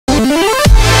Hey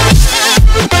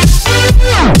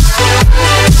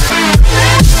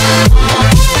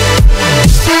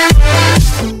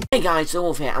guys,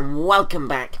 Orv here and welcome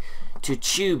back to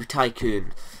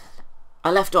TubeTycoon. I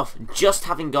left off just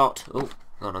having got,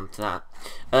 got on to that,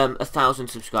 1,000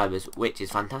 subscribers, which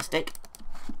is fantastic.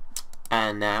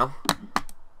 And now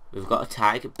we've got a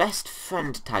tag, best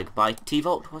friend tag by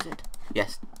T-Volt, was it?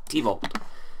 Yes, T-Volt.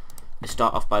 Let's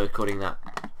start off by recording that.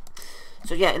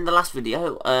 So yeah, in the last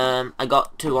video, I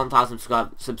got to 1,000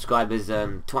 subscribers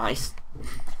twice,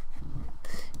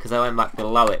 because I went back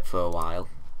below it for a while.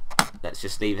 Let's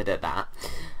just leave it at that.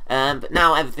 But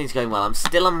now everything's going well. I'm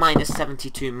still on minus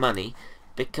 72 money,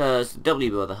 because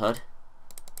W Brotherhood,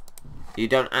 you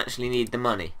don't actually need the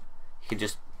money. You can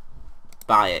just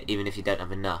buy it, even if you don't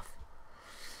have enough.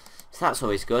 So that's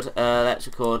always good. Let's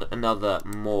record another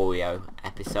Mario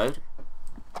episode.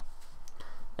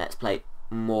 Let's play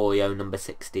Mario number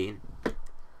 16.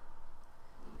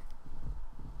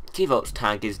 T-Volt's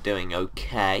tag is doing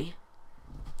okay.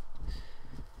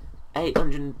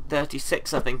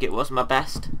 836 I think it was my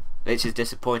best, which is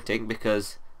disappointing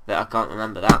because I can't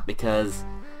remember that because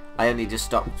I only just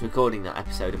stopped recording that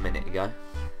episode a minute ago.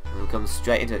 And we'll come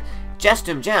straight into it.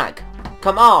 Jestum Jack,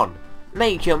 come on,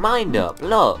 make your mind up.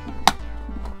 Look,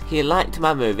 he liked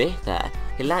my movie there.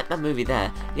 He liked my movie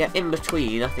there. Yeah, in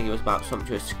between I think it was about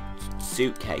Sumptuous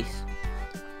Suitcase.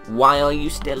 Why are you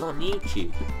still on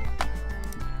YouTube?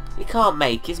 He can't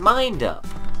make his mind up.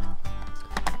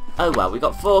 Oh well, we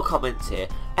got 4 comments here.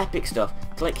 Epic stuff.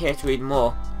 Click here to read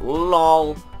more.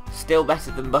 LOL. Still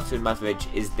better than butter in my fridge.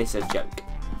 Is this a joke?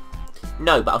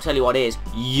 No, but I'll tell you what it is.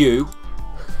 You.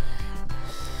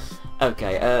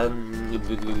 Okay,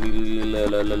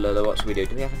 what should we do?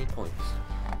 Do we have any points?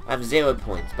 I have 0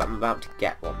 points, but I'm about to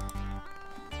get one.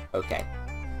 Okay.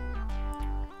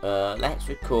 Let's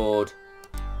record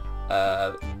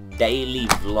a daily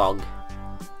vlog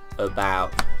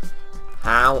about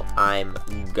how I'm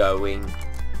going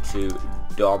to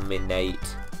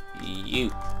dominate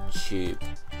YouTube,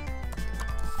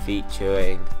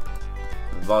 featuring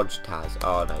Vojtaz.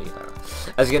 Oh no, you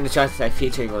don't. I was going to try to say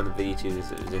featuring one of the YouTubers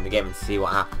that was in the game and see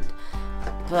what happened,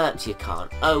 but you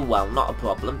can't. Oh well, not a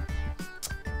problem.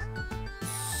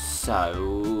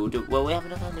 So, will we have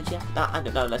enough energy after that? I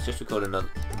don't know, let's just record another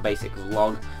basic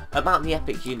vlog about the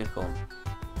epic unicorn.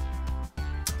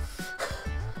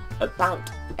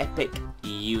 About epic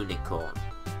unicorn.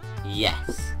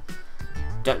 Yes.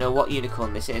 Don't know what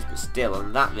unicorn this is, but still,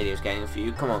 and that video's getting a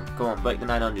few. Come on, break the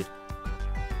 900.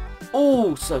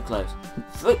 Oh, so close.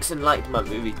 Frickson liked my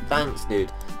movie. Thanks,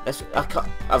 dude. I've got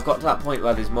to that point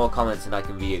where there's more comments than I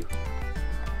can view.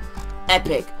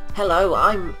 Epic. Hello,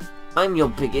 I'm your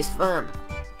biggest fan.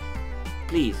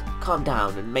 Please, calm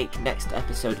down and make next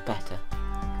episode better.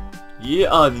 You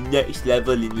are the next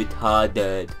level in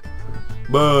retarded.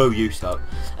 Whoa, you suck.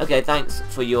 Okay, thanks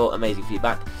for your amazing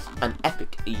feedback. An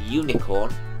epic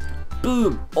unicorn.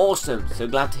 Boom, awesome. So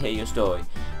glad to hear your story.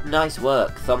 Nice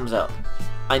work, thumbs up.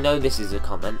 I know this is a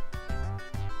comment.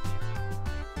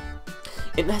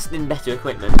 Invest in better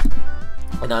equipment.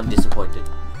 And I'm disappointed.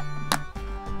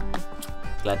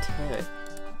 Glad to hear it.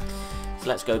 So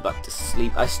let's go back to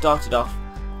sleep. I started off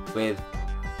with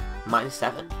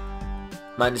 -7.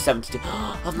 -72.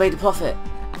 I've made a profit.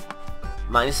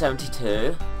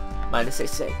 -72,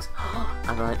 -66,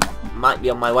 and I might be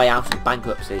on my way out of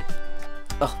bankruptcy.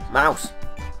 Oh, mouse!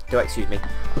 Do excuse me.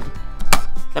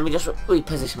 Let me just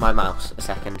reposition my mouse a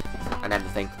second, and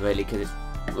everything, really, because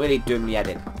it's really doing me head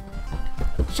in.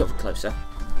 Shove it closer,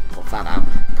 put that out,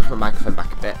 push my microphone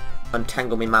back a bit,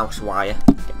 untangle my mouse wire.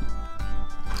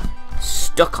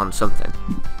 Stuck on something.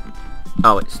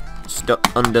 Oh, it's stuck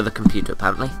under the computer,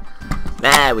 apparently.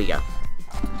 There we go.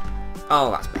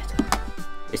 Oh, that's better.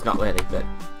 It's not really, but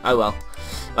oh well.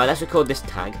 Right, let's record this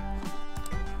tag.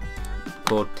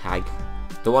 Record tag.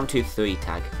 The 123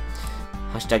 tag.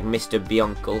 Hashtag Mr.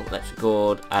 Bioncle. Let's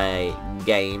record a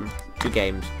game. 2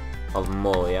 games of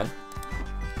Mario.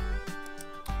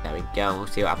 There we go. We'll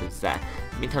see what happens there. In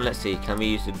the meantime, let's see. Can we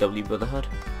use the W Brotherhood?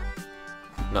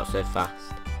 Not so fast.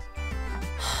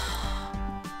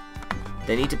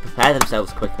 They need to prepare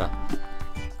themselves quicker.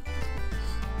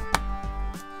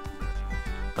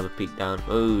 Have a peek down.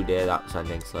 Oh dear, that's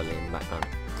sounding slowly in the background.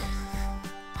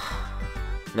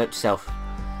 Note to self: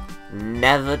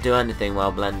 never do anything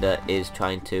while Blender is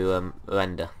trying to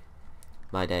render.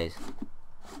 My days.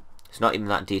 It's not even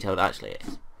that detailed, actually.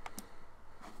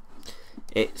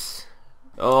 It's.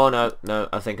 Oh no,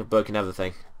 I think I've broken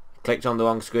everything. Clicked on the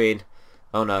wrong screen.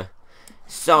 Oh no.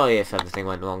 Sorry if everything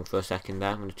went wrong for a second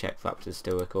there. I'm going to check if Raptor's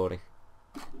still recording.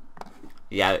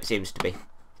 Yeah, it seems to be.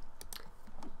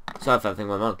 Sorry if everything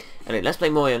went wrong. Anyway, let's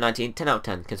play Mario 19, 10 out of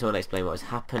 10. Can someone explain what is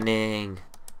happening?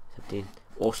 17.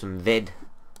 Awesome vid.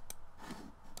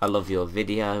 I love your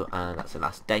video, and that's the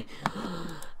last day.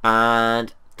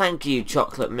 And thank you,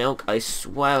 Chocolate Milk. I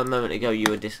swear a moment ago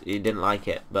you didn't like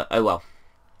it, but oh well.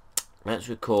 Let's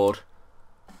record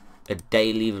a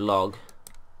daily vlog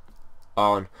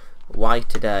on why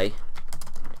today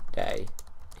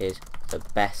is the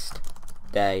best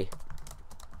day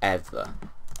ever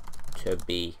to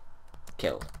be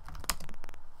killed.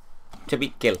 To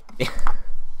be killed.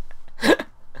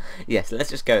 Yes,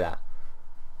 let's just go that.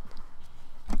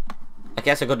 I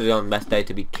guess I could have done best day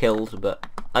to be killed, but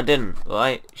I didn't,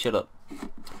 right? Shut up.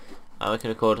 And we can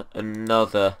record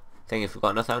another thing if we've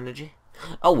got enough energy.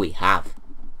 Oh, we have.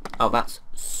 Oh, that's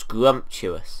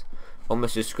scrumptious.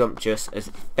 Almost as scrumptious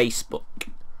as Facebook.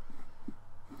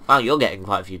 Wow, you're getting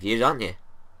quite a few views, aren't you?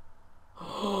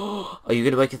 Are you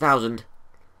going to make 1,000?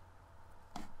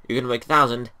 You're going to make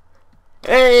 1,000?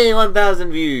 Hey,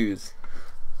 1,000 views!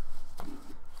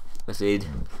 Let's read.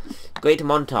 Great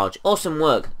montage. Awesome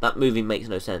work. That movie makes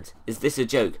no sense. Is this a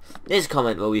joke? This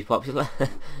comment will be popular.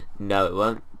 No, it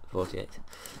won't. 48.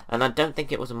 And I don't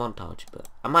think it was a montage, but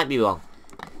I might be wrong.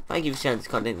 Thank you for sharing this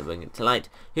content and bringing it to light.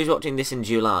 Who's watching this in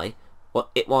July?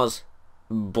 Well, it was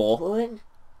boring.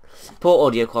 Poor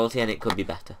audio quality, and it could be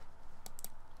better.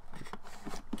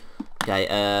 Okay,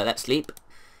 let's sleep.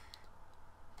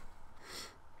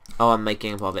 Oh, I'm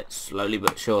making up of it slowly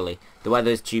but surely. The weather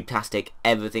is tube-tastic.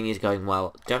 Everything is going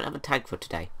well. Don't have a tag for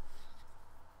today.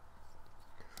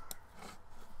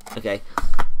 Okay.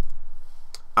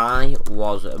 I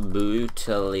was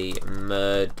brutally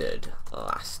murdered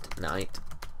last night.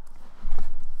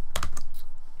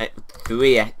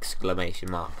 3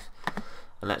 exclamation marks.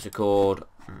 And let's record.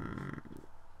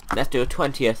 Let's do a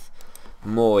 20th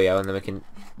Mario, and then we can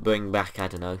bring back, I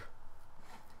don't know.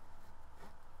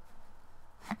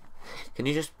 Can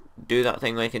you just do that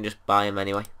thing where you can just buy them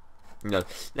anyway? No.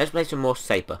 Let's play some more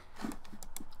Saper.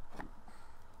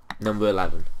 Number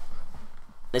 11.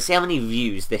 Let's see how many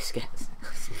views this gets.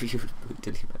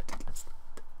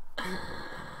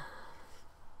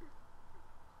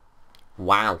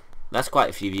 Wow. That's quite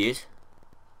a few views.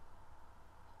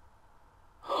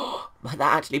 But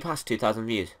that actually passed 2,000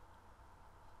 views.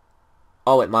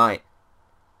 Oh, it might.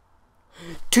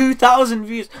 2,000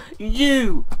 views!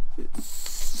 You!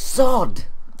 Sod!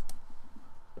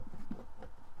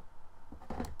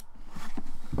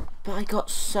 But I got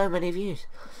so many views.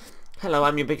 Hello,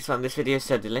 I'm your biggest fan. This video is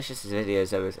so delicious. This video is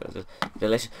so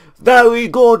delicious. Very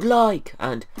good, like!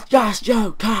 And yes,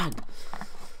 you can!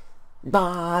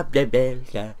 Never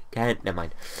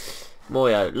mind.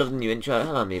 Mario, love the new intro.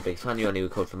 Hello, I'm your biggest fan. You only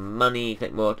record for money.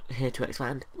 Click more here to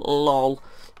expand. LOL.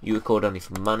 You record only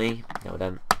for money. No, I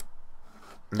don't.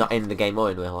 Not in the game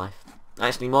or in real life.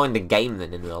 Actually, more in the game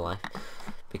than in real life.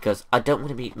 Because I don't want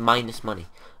to be minus money.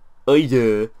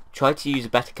 Either. Try to use a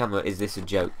better camera. Is this a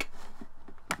joke?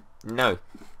 No.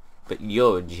 But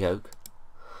you're a joke.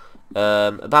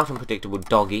 About unpredictable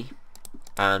doggy.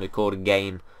 And record a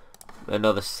game.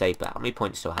 Another Saber. How many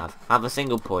points do I have? I have a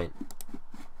single point.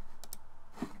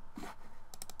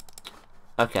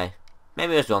 Okay.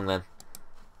 Maybe I was wrong then.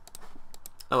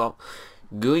 Oh well.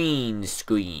 Green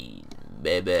screen,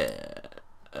 baby.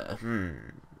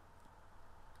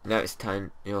 Now it's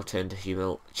time, your turn to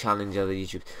humor challenge other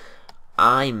YouTube.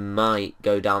 I might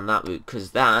go down that route,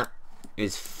 because that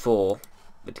is 4.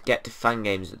 But to get to fan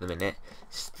games at the minute,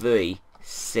 it's 3,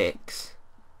 6,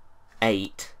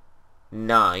 8,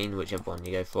 9, whichever one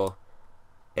you go for,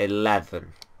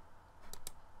 11.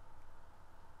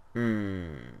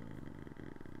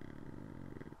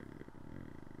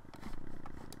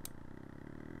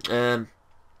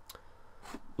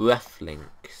 Ref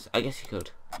links. I guess you could.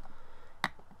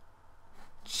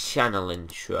 Channel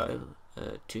intro.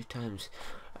 2 times.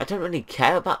 I don't really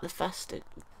care about the festive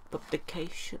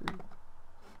publication.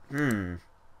 I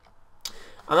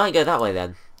might go that way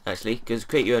then, actually, because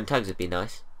create your own tags would be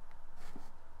nice.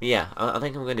 Yeah, I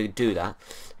think I'm going to do that.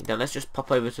 Now let's just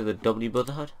pop over to the W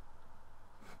Brotherhood.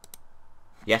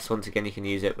 Yes, once again you can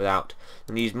use it without.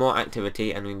 I'm going to use more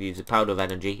activity, and we're going to use the powder of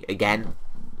energy again.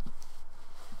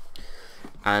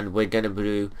 And we're going to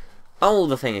do all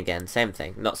the thing again, same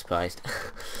thing, not surprised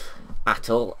at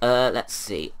all. Let's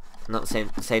see, not the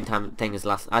same time thing as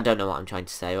last. I don't know what I'm trying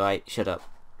to say, right? Shut up.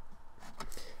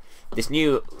 This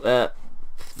new, oh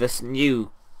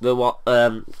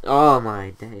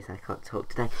my days, I can't talk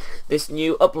today. This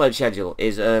new upload schedule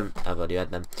is, I've already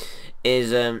read them,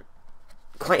 is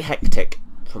quite hectic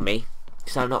for me,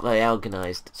 because I'm not very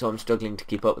organised, so I'm struggling to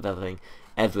keep up with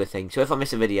everything. So if I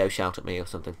miss a video, shout at me or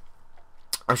something.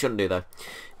 I shouldn't do though.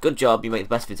 Good job, you make the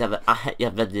best vids ever. I hate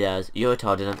your videos. You're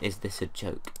retarded and is this a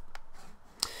joke?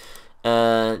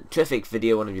 Terrific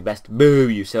video, one of your best. Boo,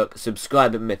 you suck.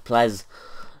 Subscribe at me, please.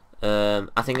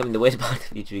 I think I'm in the weird part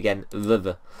of YouTube again.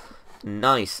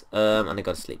 Nice. And I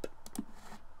gotta sleep.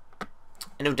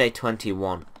 End of day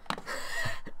 21.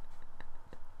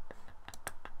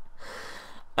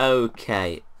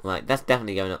 Okay, right, that's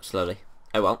definitely going up slowly.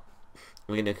 Oh well.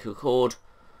 We're going to record...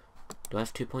 Do I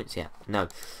have 2 points? Yeah. No.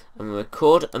 I'm going to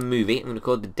record a movie. I'm going to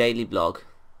record the daily vlog.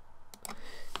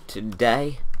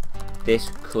 Today, this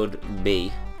could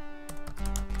be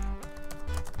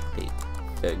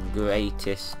the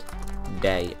greatest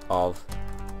day of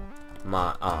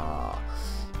my...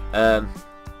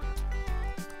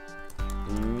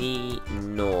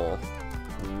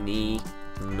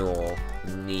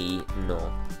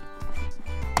 no.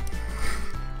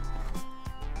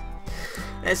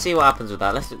 Let's see what happens with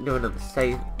that. Let's do another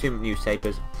save, 2 new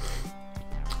sapers,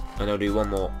 and I'll do one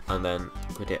more and then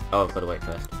quit it. Oh, I've got to wait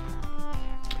first.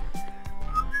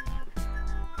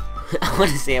 I want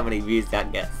to see how many views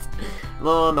that gets.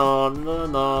 No.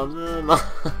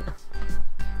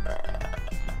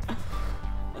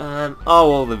 Oh,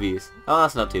 all the views. Oh,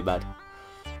 that's not too bad.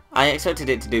 I expected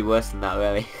it to do worse than that,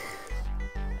 really.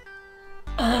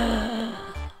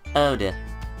 Oh dear.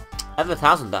 Over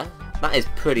 1,000 though. That is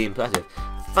pretty impressive.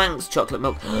 Thanks, chocolate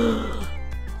milk.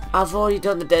 I've already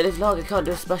done the daily vlog. I can't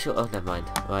do a special. Oh, never mind.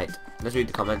 Right. Let's read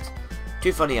the comments.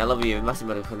 Too funny. I love you. Massive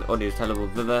amount of audio is terrible.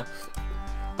 Viva.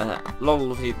 Lol,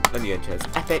 love you. And your intros.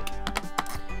 Epic.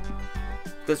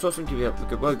 That's awesome. Keep it up.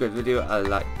 Good video. I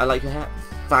like your hair.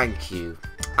 Thank you.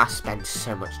 I spend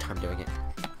so much time doing it.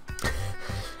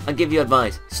 I'll give you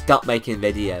advice. Stop making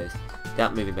videos.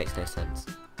 That movie makes no sense.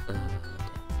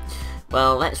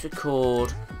 Well, let's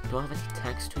record. Do I have any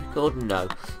text to record? No.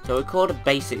 So record a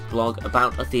basic vlog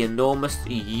about the enormous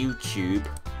YouTube.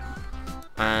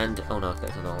 And oh no,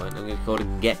 that's another one. I'm going to record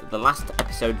and get the last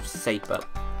episode of Saper.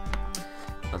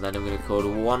 And then I'm going to record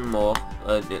one more.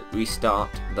 Restart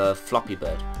the Floppy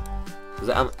Bird.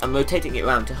 Because I'm rotating it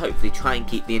around to hopefully try and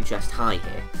keep the interest high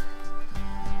here.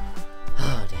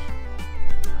 Oh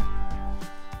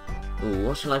dear. Ooh,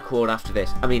 what shall I record after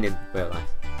this? I mean in real life.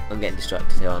 I'm getting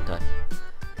distracted here, aren't I?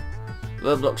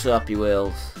 Roblox are up, you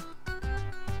wheels.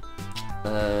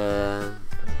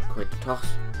 Quit the toss.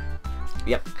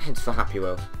 Yep, heads for Happy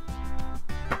Wheels.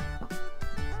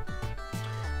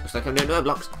 Looks like I'm doing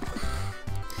Roblox.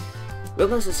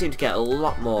 Roblox has seemed to get a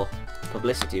lot more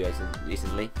publicity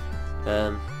recently.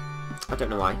 I don't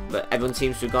know why, but everyone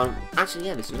seems to have gone. Actually,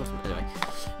 yeah, this is awesome. Anyway,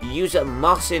 user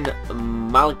Marcin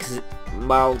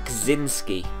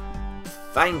Malkzinski.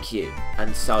 Thank you,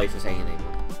 and sorry for saying your name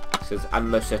wrong, because I'm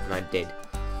most certain I did.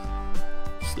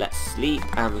 Just let's sleep,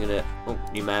 and we're gonna, oh,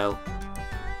 new mail,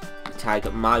 tag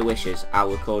my wishes.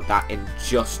 I'll record that in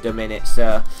just a minute,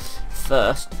 sir.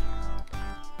 First,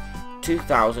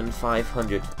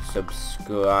 2,500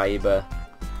 subscriber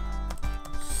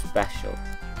special.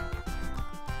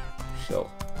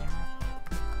 Sure.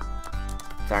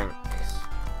 Thanks,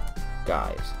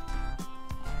 guys.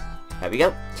 There we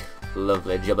go.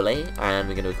 Lovely jubilee, and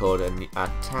we're going to record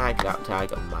a tag, that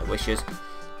tag of my wishes.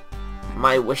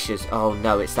 My wishes, oh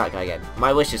no, it's that guy again.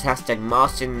 My wishes, hashtag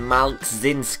Marcin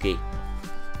Malkzinski.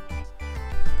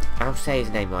 I'll say his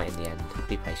name right in the end.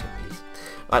 Be patient, please.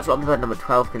 Right, Floppy Bird number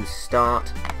 12 can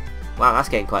start. Wow, that's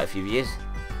getting quite a few views.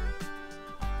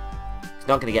 It's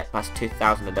not going to get past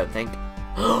 2,000, I don't think.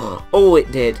 Oh, it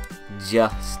did.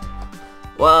 Just.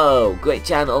 Whoa, great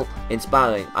channel.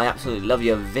 Inspiring. I absolutely love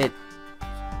your vid.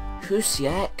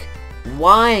 Husiek?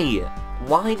 Why?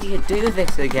 Why do you do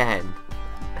this again?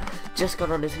 Just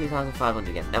got under 2,500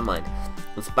 again. Never mind.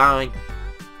 Inspiring.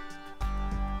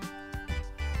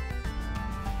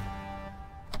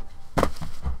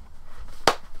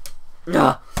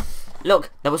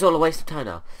 Look, that was all a waste of time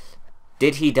now.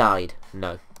 Did he died?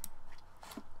 No.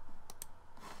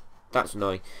 That's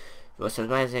annoying. It was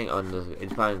amazing on the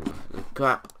inspiring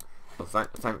crap. Oh,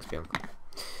 thanks, Bianca.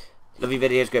 Love your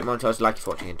videos, great montage, like you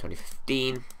for watching in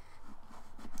 2015.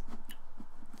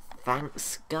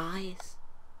 Thanks, guys.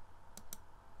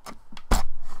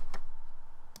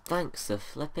 Thanks a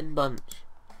flippin' bunch.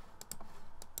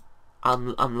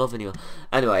 I'm loving you.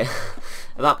 Anyway,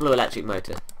 about Blue Electric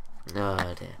Motor.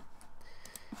 Oh dear.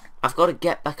 I've got to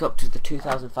get back up to the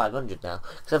 2,500 now,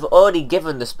 because I've already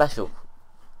given the special.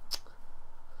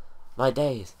 My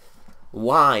days.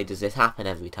 Why does this happen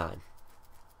every time?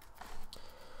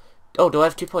 Oh, do I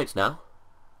have 2 points now?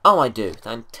 Oh, I do.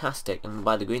 Fantastic. And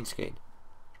by the green screen.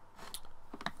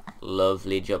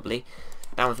 Lovely jubbly.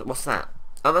 That was, what's that?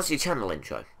 Oh, that's your channel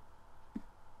intro.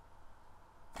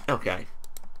 Okay.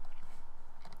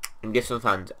 and give some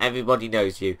fans. Everybody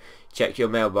knows you. Check your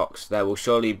mailbox. There will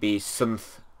surely be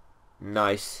something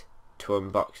nice to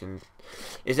unbox. And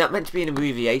is that meant to be an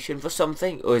abbreviation for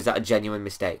something, or is that a genuine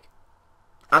mistake?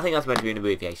 I think that's meant to be an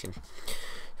abbreviation.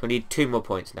 So we need 2 more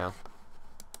points now.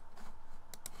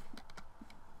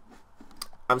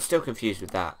 I'm still confused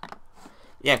with that.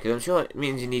 Yeah, because I'm sure it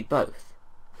means you need both.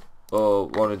 Or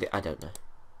one of the... I don't know.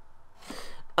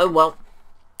 Oh well.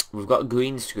 We've got a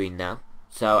green screen now.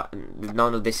 So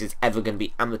none of this is ever going to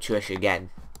be amateurish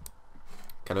again.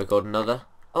 Can I record another?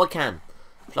 Oh, I can.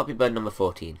 Floppy Bird number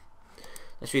 14.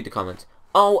 Let's read the comments.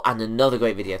 Oh, and another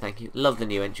great video. Thank you. Love the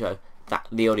new intro.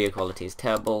 The audio quality is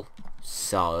terrible.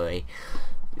 Sorry.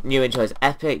 New intro is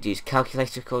epic. Use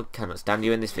calculator code. Cannot stand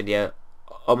you in this video.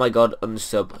 Oh my god,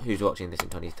 unsub. Who's watching this in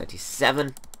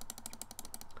 2037?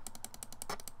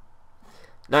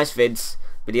 Nice vids.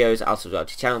 Videos. I'll subscribe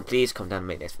to your channel. Please come down and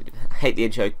make this video. Hate the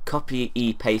intro. Copy,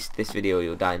 paste this video or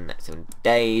you'll die in the next 7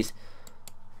 days.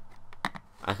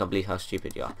 I can't believe how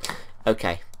stupid you are.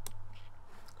 Okay.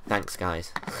 Thanks,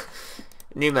 guys.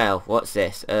 New mail. What's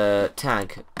this?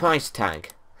 Tag. Price tag.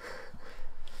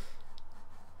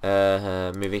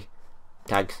 Movie.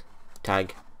 Tags.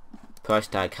 Tag. Price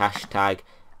tag. Hashtag.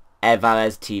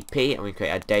 Evalez TP. And we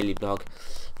create our daily blog.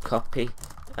 Copy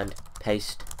and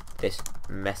paste this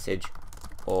message,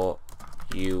 or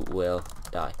you will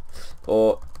die.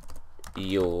 Or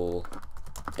you'll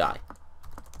die.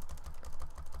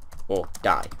 Or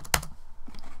die.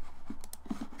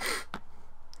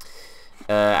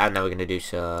 And now we're going to do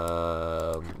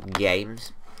some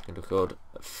games. I'm going to record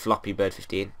Floppy Bird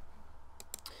 15. And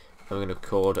we're going to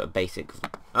record a basic...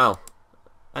 Oh.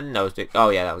 I didn't know it was doing... Oh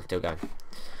yeah, that was still going.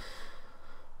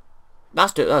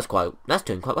 That's doing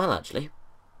quite well, actually.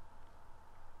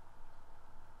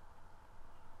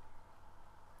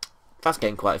 That's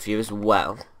getting quite a few as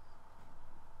well.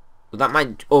 Well, that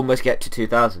might almost get to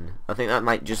 2,000. I think that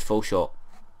might just fall short.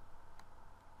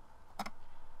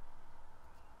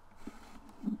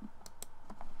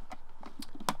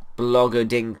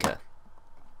 Blogodinka.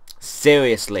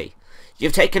 Seriously.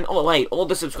 You've taken away all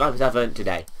the subscribers I've earned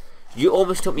today. You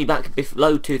almost took me back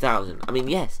below 2,000. I mean,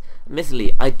 yes,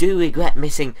 admittedly, I do regret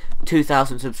missing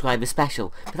 2,000 subscriber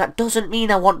special, but that doesn't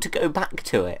mean I want to go back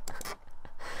to it.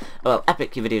 Well,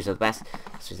 epic videos are the best.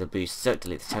 This is a boost. So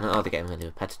delete the channel. Oh, they're getting really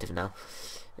repetitive now.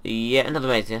 Yeah, another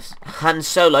amazingness. Han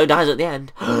Solo dies at the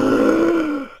end.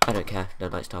 I don't care.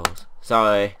 Don't like Star Wars.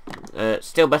 Sorry.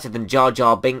 Still better than Jar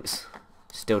Jar Binks.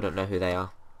 Still don't know who they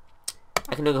are.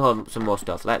 I can record some more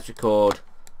stuff. Let's record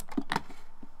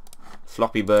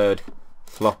Floppy Bird.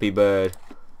 Floppy Bird.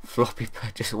 Floppy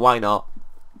Bird. Just why not?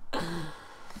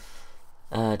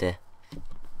 Oh dear.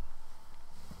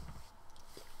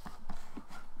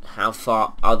 How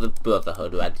far are the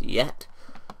Brotherhood read yet?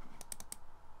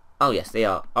 Oh yes, they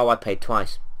are. Oh, I paid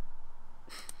twice.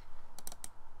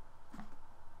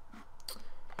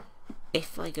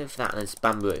 If I go for that and it's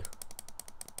bamboo,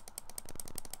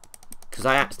 because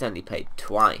I accidentally paid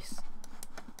twice.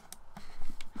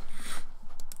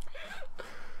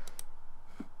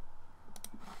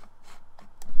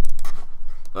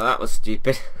 Well, that was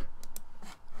stupid.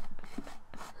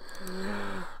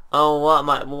 Oh, what am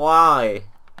I? Why?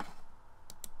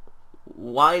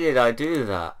 Why did I do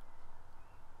that?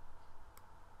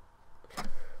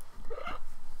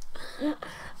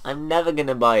 I'm never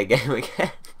gonna buy a game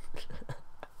again.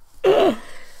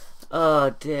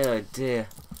 Oh dear, oh dear.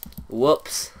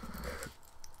 Whoops.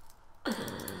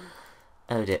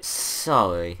 Oh dear,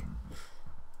 sorry.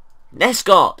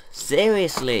 Nescott!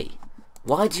 Seriously!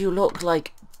 Why do you look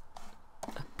like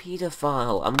a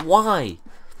paedophile? And why?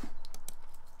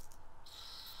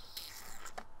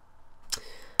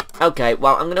 Okay,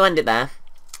 well, I'm going to end it there.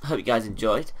 Hope you guys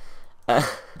enjoyed.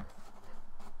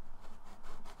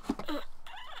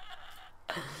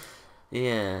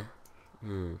 Yeah.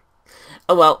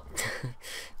 Oh well,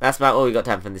 that's about all we got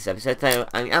time for this episode. So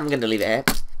I'm going to leave it here.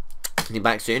 I'll be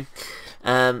back soon.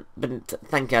 But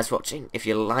thank you guys for watching. If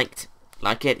you like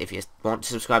it. If you want to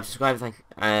subscribe.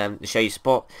 Show your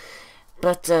support.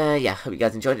 But yeah, hope you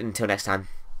guys enjoyed it. Until next time,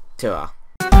 ta-ra.